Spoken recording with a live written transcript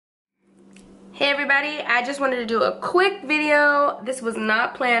Hey everybody, I just wanted to do a quick video. This was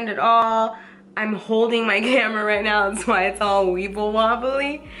not planned at all. I'm holding my camera right now, that's why it's all weeble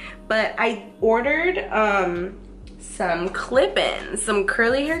wobbly. But I ordered some clip-ins, some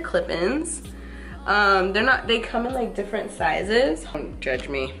curly hair clip-ins. They come in like different sizes. Don't judge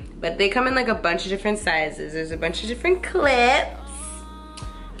me. But they come in like a bunch of different sizes. There's a bunch of different clips.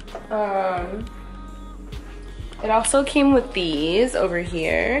 It also came with these over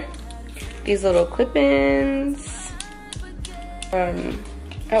here. These little clip-ins. I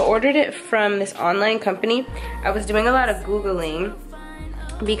ordered it from this online company. I was doing a lot of Googling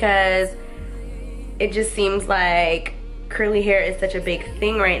because it just seems like curly hair is such a big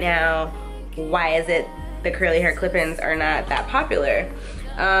thing right now. Why is it the curly hair clip-ins are not that popular?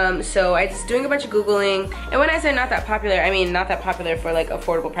 So I was doing a bunch of Googling, and when I say not that popular, I mean not that popular for like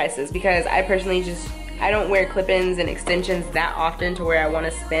affordable prices, because I personally I don't wear clip-ins and extensions that often to where I want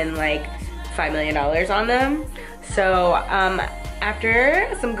to spend like $5 million on them. So after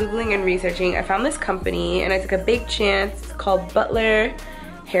some Googling and researching, I found this company and I took a big chance. It's called Butler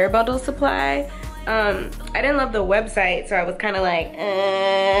Hair Bundle Supply. I didn't love the website, so I was kind of like,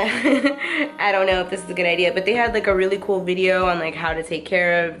 I don't know if this is a good idea, but they had like a really cool video on like how to take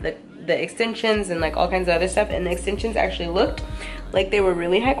care of the extensions and like all kinds of other stuff, and the extensions actually looked like they were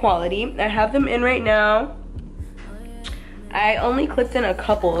really high quality. I have them in right now. I only clipped in a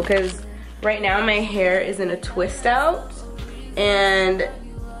couple because right now my hair is in a twist out, and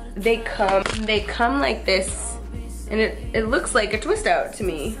they come like this, and it looks like a twist out to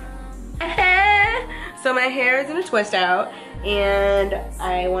me. So my hair is in a twist out, and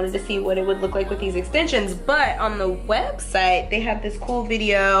I wanted to see what it would look like with these extensions. But on the website they have this cool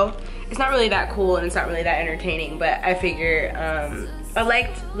video. It's not really that cool and it's not really that entertaining, but I figure I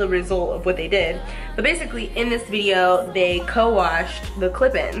liked the result of what they did. But basically in this video they co-washed the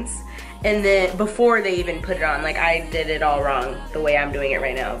clip-ins, and then before they even put it on. Like, I did it all wrong the way I'm doing it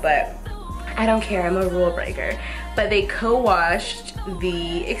right now, but I don't care, I'm a rule breaker. But they co-washed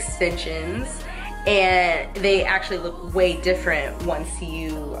the extensions, and they actually look way different once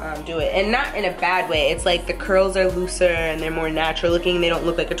you do it. And not in a bad way. It's like the curls are looser and they're more natural looking. They don't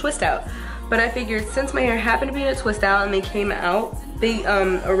look like a twist out. But I figured since my hair happened to be in a twist out and they came out, they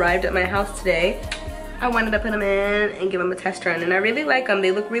arrived at my house today, I wanted to put them in and give them a test run. And I really like them.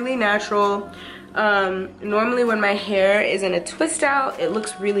 They look really natural. Normally when my hair is in a twist out, it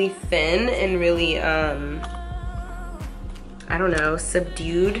looks really thin and really, I don't know,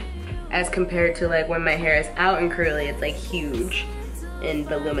 subdued, as compared to like when my hair is out and curly, it's like huge and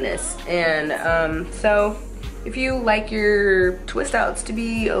voluminous. And so if you like your twist outs to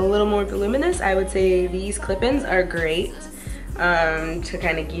be a little more voluminous, I would say these clip-ins are great to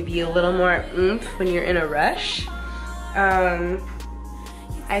kind of give you a little more oomph when you're in a rush. I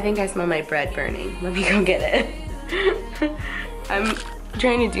think I smell my bread burning. Let me go get it. I'm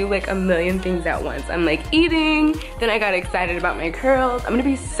trying to do like a million things at once. I'm like eating, then I got excited about my curls. I'm gonna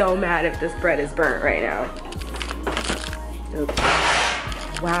be so mad if this bread is burnt right now. Oops.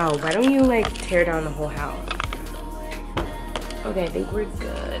 Wow, why don't you like tear down the whole house? Okay, I think we're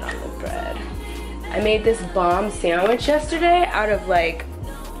good on the bread. I made this bomb sandwich yesterday out of like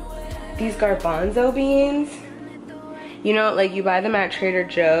these garbanzo beans. You know, like you buy them at Trader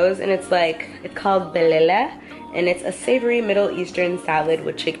Joe's, and it's called belele, and it's a savory Middle Eastern salad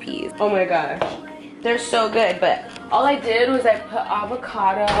with chickpeas. Oh my gosh, they're so good. But all I did was I put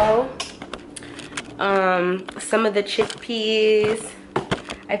avocado, some of the chickpeas,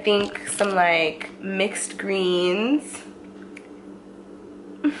 I think some like mixed greens.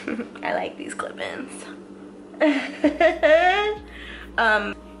 I like these clip-ins.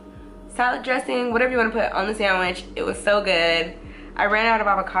 Salad dressing, whatever you want to put on the sandwich. It was so good. I ran out of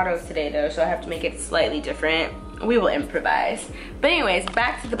avocados today though, so I have to make it slightly different. We will improvise. But anyways,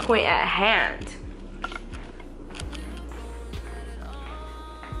 back to the point at hand.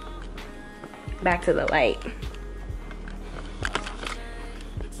 Back to the light.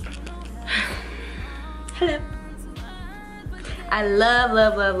 Hello. I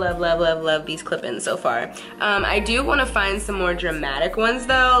love these clip-ins so far. I do want to find some more dramatic ones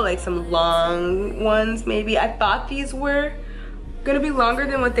though, like some long ones maybe. I thought these were gonna be longer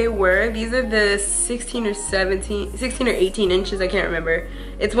than what they were. These are the 16 or 18 inches, I can't remember.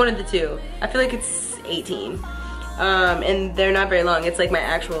 It's one of the two. I feel like it's 18. And they're not very long. It's like my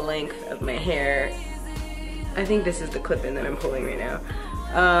actual length of my hair. I think this is the clip-in that I'm pulling right now.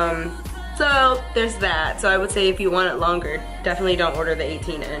 So there's that. So I would say if you want it longer, definitely don't order the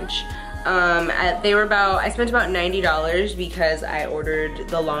 18 inch. They were I spent about $90 because I ordered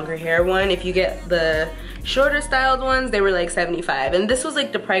the longer hair one. If you get the shorter styled ones, they were like $75. And this was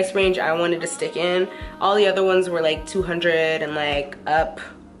like the price range I wanted to stick in. All the other ones were like $200 and like up.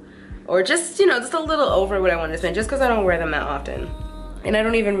 Or just, you know, just a little over what I wanted to spend just because I don't wear them that often. And I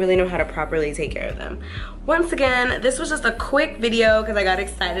don't even really know how to properly take care of them. Once again, this was just a quick video because I got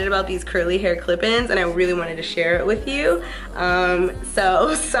excited about these curly hair clip-ins and I really wanted to share it with you.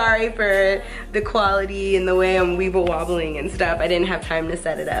 So sorry for the quality and the way I'm weeble wobbling and stuff. I didn't have time to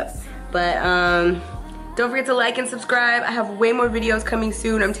set it up. But don't forget to like and subscribe. I have way more videos coming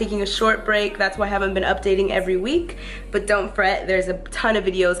soon. I'm taking a short break. That's why I haven't been updating every week. But don't fret, there's a ton of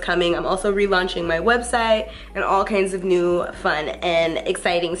videos coming. I'm also relaunching my website and all kinds of new fun and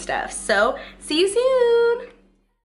exciting stuff. So, see you soon.